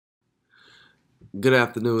Good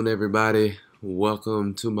afternoon, everybody.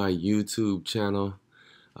 Welcome to my YouTube channel.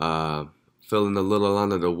 Feeling a little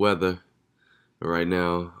under the weather right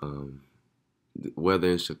now. The weather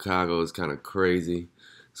in Chicago is kind of crazy.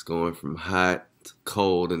 It's going from hot to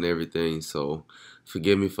cold and everything. So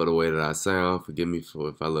forgive me for the way that I sound. Forgive me for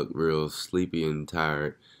if I look real sleepy and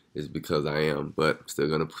tired. It's because I am. But I'm still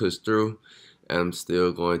going to push through. And I'm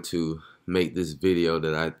still going to make this video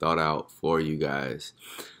that I thought out for you guys.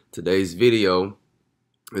 Today's video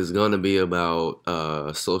is going to be about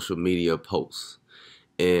social media posts.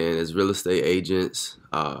 And as real estate agents,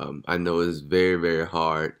 I know it's very, very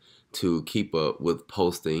hard to keep up with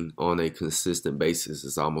posting on a consistent basis.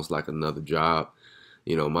 It's almost like another job.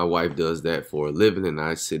 You know, my wife does that for a living, and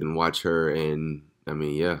I sit and watch her. And I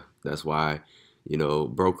mean, yeah, that's why,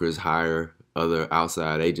 brokers hire other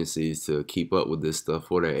outside agencies to keep up with this stuff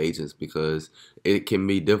for their agents because it can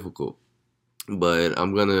be difficult. But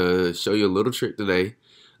I'm going to show you a little trick today.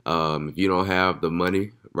 If you don't have the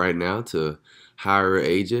money right now to hire an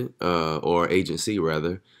agent or agency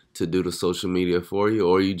rather to do the social media for you,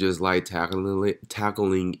 or you just like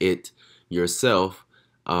tackling it yourself,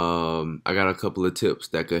 I got a couple of tips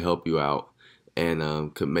that could help you out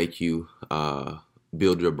and could make you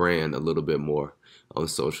build your brand a little bit more on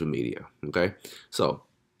social media. Okay, so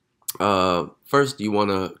first you want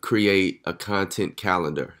to create a content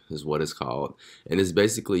calendar is what it's called, and it's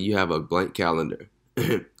basically you have a blank calendar.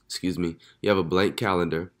 Excuse me, you have a blank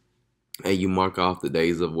calendar and you mark off the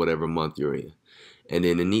days of whatever month you're in. And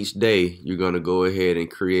then in each day, you're going to go ahead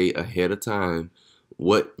and create ahead of time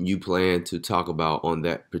what you plan to talk about on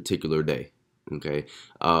that particular day. Okay.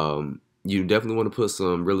 You definitely want to put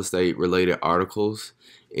some real estate related articles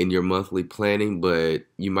in your monthly planning, but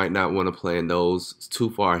you might not want to plan those too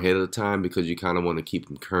far ahead of time because you kind of want to keep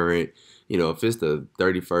them current. You know, if it's the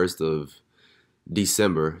 31st of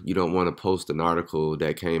December, you don't want to post an article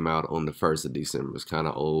that came out on the 1st of December. It's kind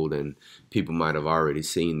of old and people might have already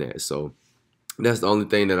seen that. So that's the only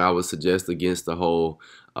thing that I would suggest against the whole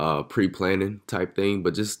pre-planning type thing.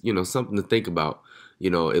 But just, something to think about.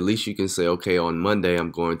 At least you can say, okay, on Monday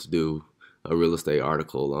I'm going to do a real estate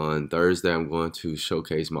article. On Thursday I'm going to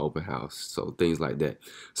showcase my open house. So things like that.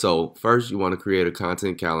 So first you want to create a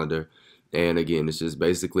content calendar. And again, it's just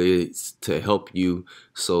basically to help you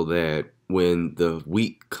so that when the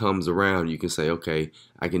week comes around, you can say, okay,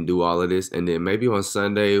 I can do all of this. And then maybe on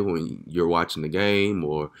Sunday when you're watching the game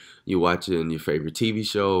or you're watching your favorite TV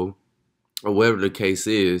show or whatever the case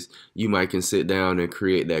is, you might can sit down and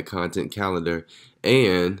create that content calendar,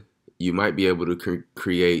 and you might be able to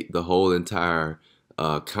create the whole entire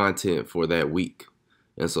content for that week.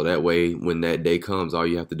 And so that way, when that day comes, all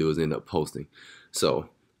you have to do is end up posting. So,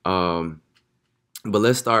 but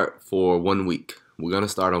let's start for 1 week. We're going to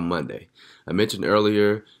start on Monday. I mentioned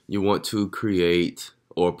earlier you want to create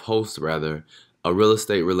or post rather a real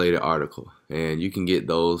estate related article, and you can get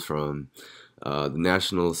those from the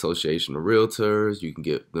National Association of Realtors. You can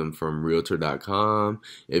get them from realtor.com.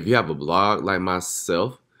 If you have a blog like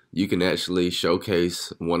myself, you can actually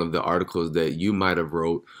showcase one of the articles that you might have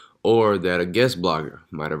wrote or that a guest blogger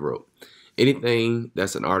might have wrote. Anything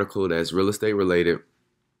that's an article that's real estate related,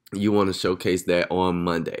 you want to showcase that on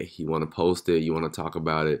Monday. You want to post it, you want to talk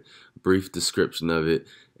about it, brief description of it,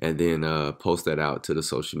 and then post that out to the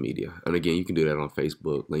social media. And again, you can do that on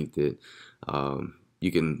Facebook, LinkedIn.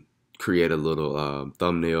 You can create a little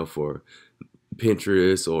thumbnail for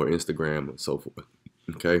Pinterest or Instagram and so forth.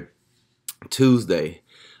 Okay. Tuesday.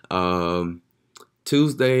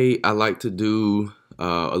 Tuesday, I like to do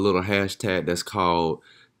a little hashtag that's called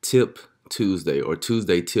Tip Tuesday, or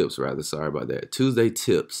Tuesday Tips rather. Sorry about that. Tuesday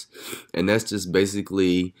Tips. And that's just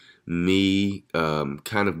basically me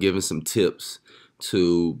kind of giving some tips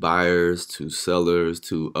to buyers, to sellers,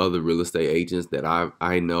 to other real estate agents that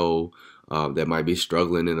I know that might be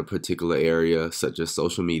struggling in a particular area, such as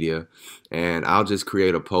social media. And I'll just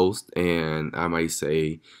create a post and I might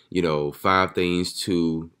say, 5 things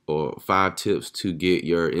to, or 5 tips to get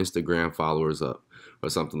your Instagram followers up or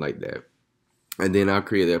something like that. And then I'll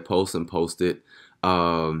create that post and post it.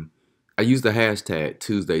 I use the hashtag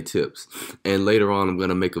Tuesday Tips. And later on, I'm going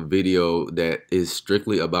to make a video that is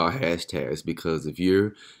strictly about hashtags, because if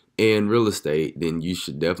you're in real estate, then you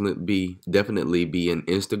should definitely be in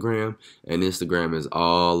Instagram, and Instagram is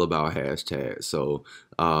all about hashtags. So,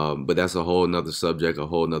 but that's a whole nother subject, a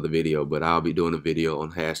whole nother video, but I'll be doing a video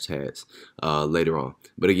on hashtags later on.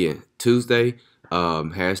 But again, Tuesday,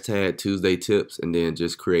 hashtag Tuesday Tips, and then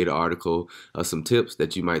just create an article of some tips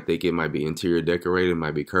that you might think. It might be interior decorating, it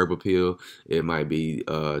might be curb appeal, it might be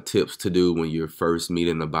tips to do when you're first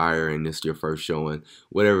meeting a buyer and it's your first showing,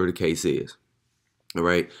 whatever the case is. All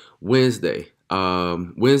right, Wednesday,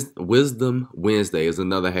 Wisdom Wednesday is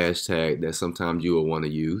another hashtag that sometimes you will want to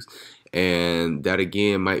use. And that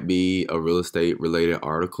again might be a real estate related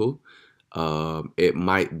article. It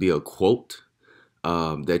might be a quote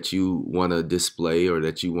that you want to display or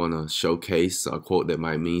that you want to showcase, a quote that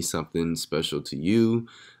might mean something special to you,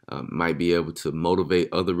 might be able to motivate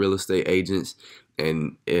other real estate agents.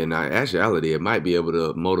 And in actuality, it might be able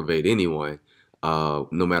to motivate anyone, no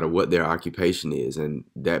matter what their occupation is. And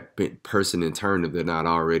that person in turn, if they're not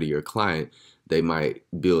already your client, they might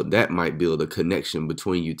build a connection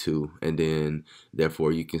between you two, and then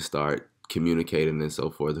therefore you can start communicating and so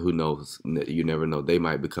forth. Who knows? You never know. They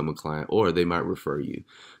might become a client, or they might refer you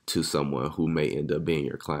to someone who may end up being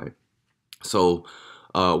your client. So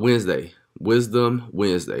Wednesday, Wisdom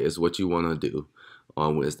Wednesday is what you want to do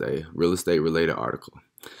on Wednesday. Real estate related article.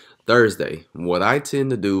 Thursday, what I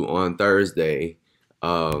tend to do on Thursday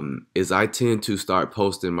is I tend to start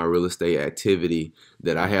posting my real estate activity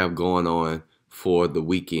that I have going on for the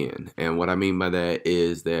weekend. And what I mean by that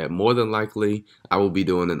is that more than likely I will be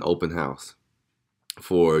doing an open house.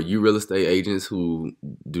 For you real estate agents who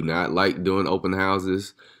do not like doing open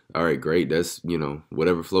houses, all right, great. That's,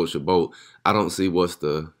 whatever floats your boat. I don't see what's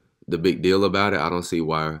the big deal about it. I don't see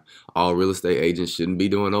why all real estate agents shouldn't be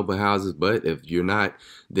doing open houses. But if you're not,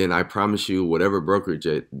 then I promise you, whatever brokerage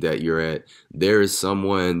that you're at, there is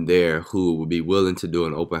someone there who would be willing to do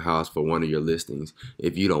an open house for one of your listings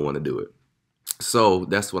if you don't want to do it. So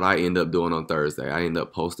that's what I end up doing on Thursday. I end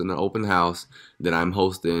up posting an open house that I'm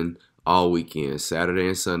hosting all weekend. Saturday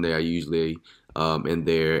and Sunday I usually in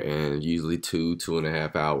there, and usually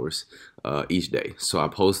 2.5 hours each day. So I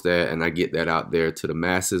post that and I get that out there to the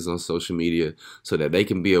masses on social media so that they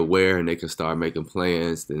can be aware and they can start making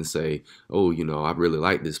plans and say, oh, I really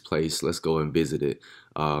like this place. Let's go and visit it.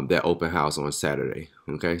 That open house on Saturday.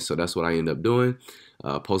 Okay, so that's what I end up doing.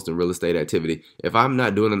 Posting real estate activity. If I'm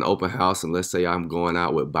not doing an open house, and let's say I'm going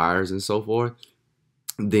out with buyers and so forth,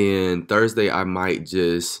 then Thursday I might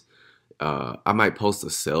just I might post a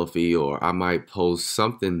selfie, or I might post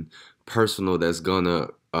something personal that's gonna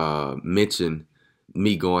mention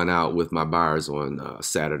me going out with my buyers on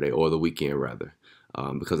Saturday, or the weekend rather.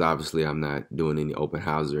 Because obviously I'm not doing any open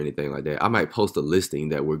houses or anything like that. I might post a listing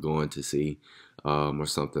that we're going to see, or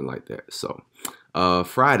something like that. So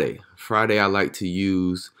Friday I like to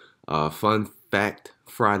use Fun Fact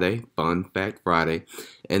Friday,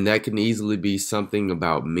 and that can easily be something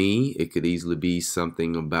about me. It could easily be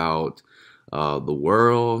something about the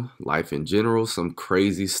world, life in general, some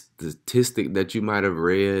crazy statistic that you might have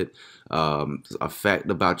read, a fact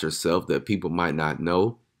about yourself that people might not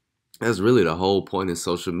know. That's really the whole point in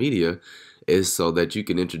social media, is so that you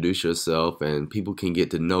can introduce yourself and people can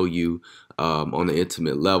get to know you on an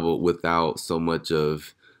intimate level without so much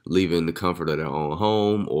of leaving the comfort of their own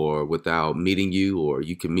home, or without meeting you. Or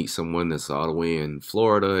you can meet someone that's all the way in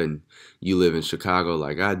Florida and you live in Chicago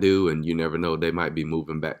like I do, and you never know, they might be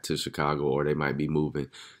moving back to Chicago, or they might be moving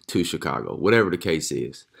to Chicago, whatever the case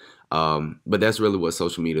is. But that's really what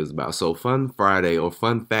social media is about. So Fun Friday, or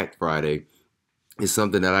Fun Fact Friday, is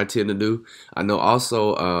something that I tend to do. I know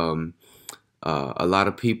also a lot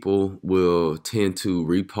of people will tend to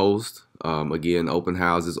repost, again, open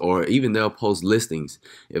houses, or even they'll post listings.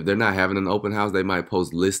 If they're not having an open house, they might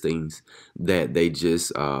post listings that they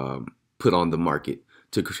just put on the market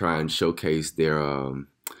to try and showcase their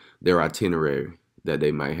itinerary that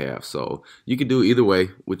they might have. So you can do either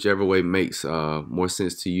way, whichever way makes more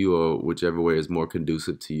sense to you, or whichever way is more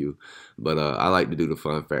conducive to you. But I like to do the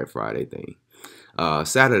Fun Fact Friday thing.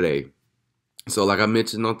 Saturday. So like I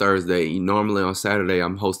mentioned on Thursday, normally on Saturday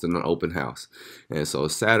I'm hosting an open house. And so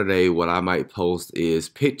Saturday what I might post is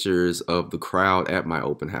pictures of the crowd at my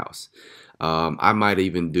open house. I might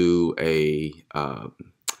even do a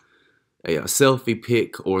selfie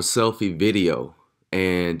pic or selfie video,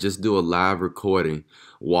 and just do a live recording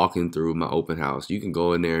walking through my open house. You can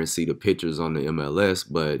go in there and see the pictures on the MLS,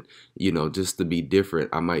 but just to be different,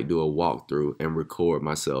 I might do a walkthrough and record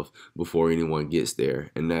myself before anyone gets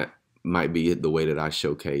there. And that might be the way that I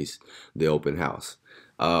showcase the open house.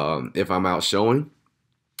 If I'm out showing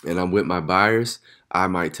and I'm with my buyers, I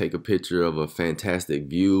might take a picture of a fantastic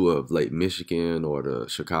view of Lake Michigan or the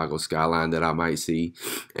Chicago skyline that I might see,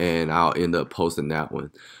 and I'll end up posting that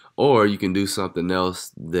one. Or you can do something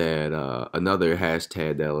else that another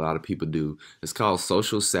hashtag that a lot of people do. It's called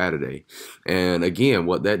Social Saturday. And again,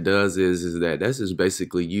 what that does is that that's just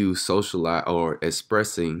basically you socialize, or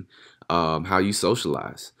expressing how you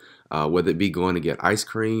socialize. Whether it be going to get ice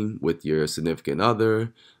cream with your significant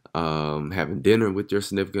other, having dinner with your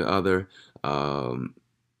significant other,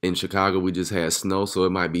 in Chicago, we just had snow, so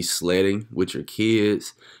it might be sledding with your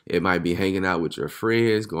kids. It might be hanging out with your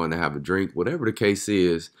friends, going to have a drink, whatever the case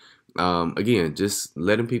is. Again, just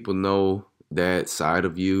letting people know that side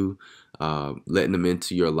of you, letting them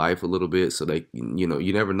into your life a little bit so they,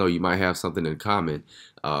 you never know, you might have something in common.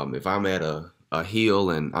 If I'm at a hill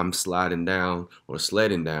and I'm sliding down or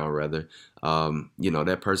sledding down rather,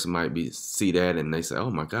 that person might see that and they say, oh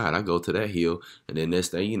my God, I go to that hill. And then next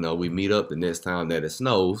thing you know, we meet up the next time that it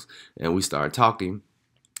snows and we start talking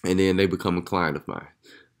and then they become a client of mine.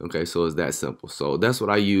 Okay, so it's that simple. So that's what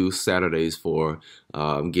I use Saturdays for.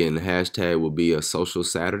 Again, the hashtag will be a social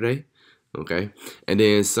Saturday. Okay, and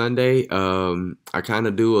then Sunday, I kind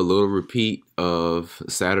of do a little repeat of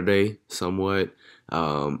Saturday somewhat.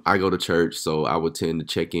 I go to church, so I would tend to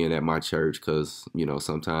check in at my church because,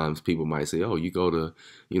 sometimes people might say, oh, you go to,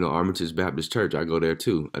 Armitage Baptist Church. I go there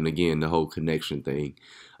too. And again, the whole connection thing.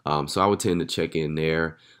 So I would tend to check in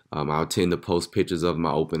there. I would tend to post pictures of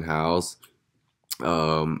my open house.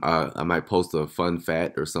 I might post a fun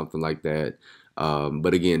fact or something like that.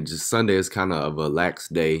 But again, just Sunday is kind of a lax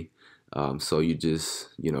day. So you just,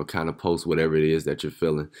 kind of post whatever it is that you're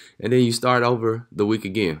feeling. And then you start over the week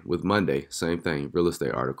again with Monday. Same thing, real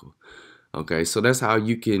estate article. Okay, so that's how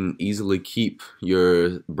you can easily keep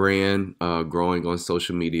your brand growing on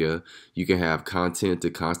social media. You can have content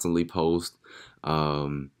to constantly post.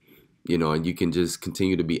 And you can just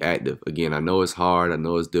continue to be active. Again, I know it's hard. I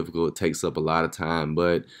know it's difficult. It takes up a lot of time,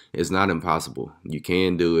 but it's not impossible. You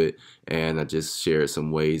can do it. And I just shared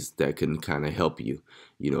some ways that can kind of help you.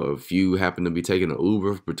 If you happen to be taking an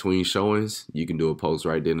Uber between showings, you can do a post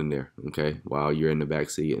right then and there, okay, while you're in the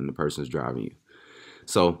back seat and the person's driving you.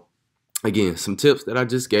 So again, some tips that I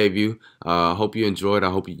just gave you. I hope you enjoyed.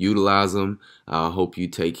 I hope you utilize them. I hope you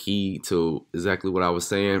take heed to exactly what I was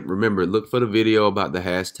saying. Remember, look for the video about the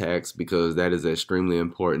hashtags because that is extremely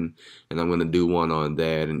important. And I'm going to do one on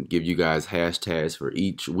that and give you guys hashtags for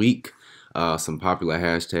each week. Some popular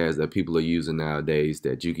hashtags that people are using nowadays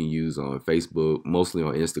that you can use on Facebook, mostly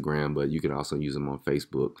on Instagram, but you can also use them on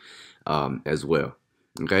Facebook as well.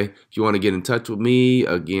 Okay, if you want to get in touch with me,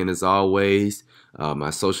 again, as always, my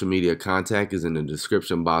social media contact is in the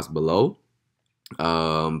description box below.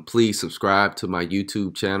 Please subscribe to my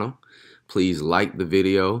YouTube channel. Please like the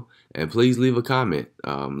video and please leave a comment.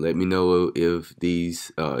 Let me know if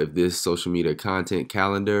this social media content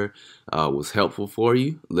calendar was helpful for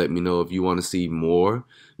you. Let me know if you want to see more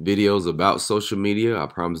videos about social media. I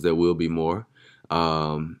promise there will be more.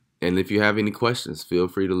 And if you have any questions, feel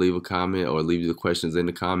free to leave a comment or leave the questions in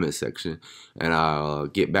the comment section and I'll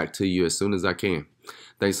get back to you as soon as I can.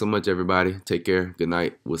 Thanks so much, everybody. Take care. Good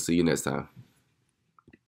night. We'll see you next time.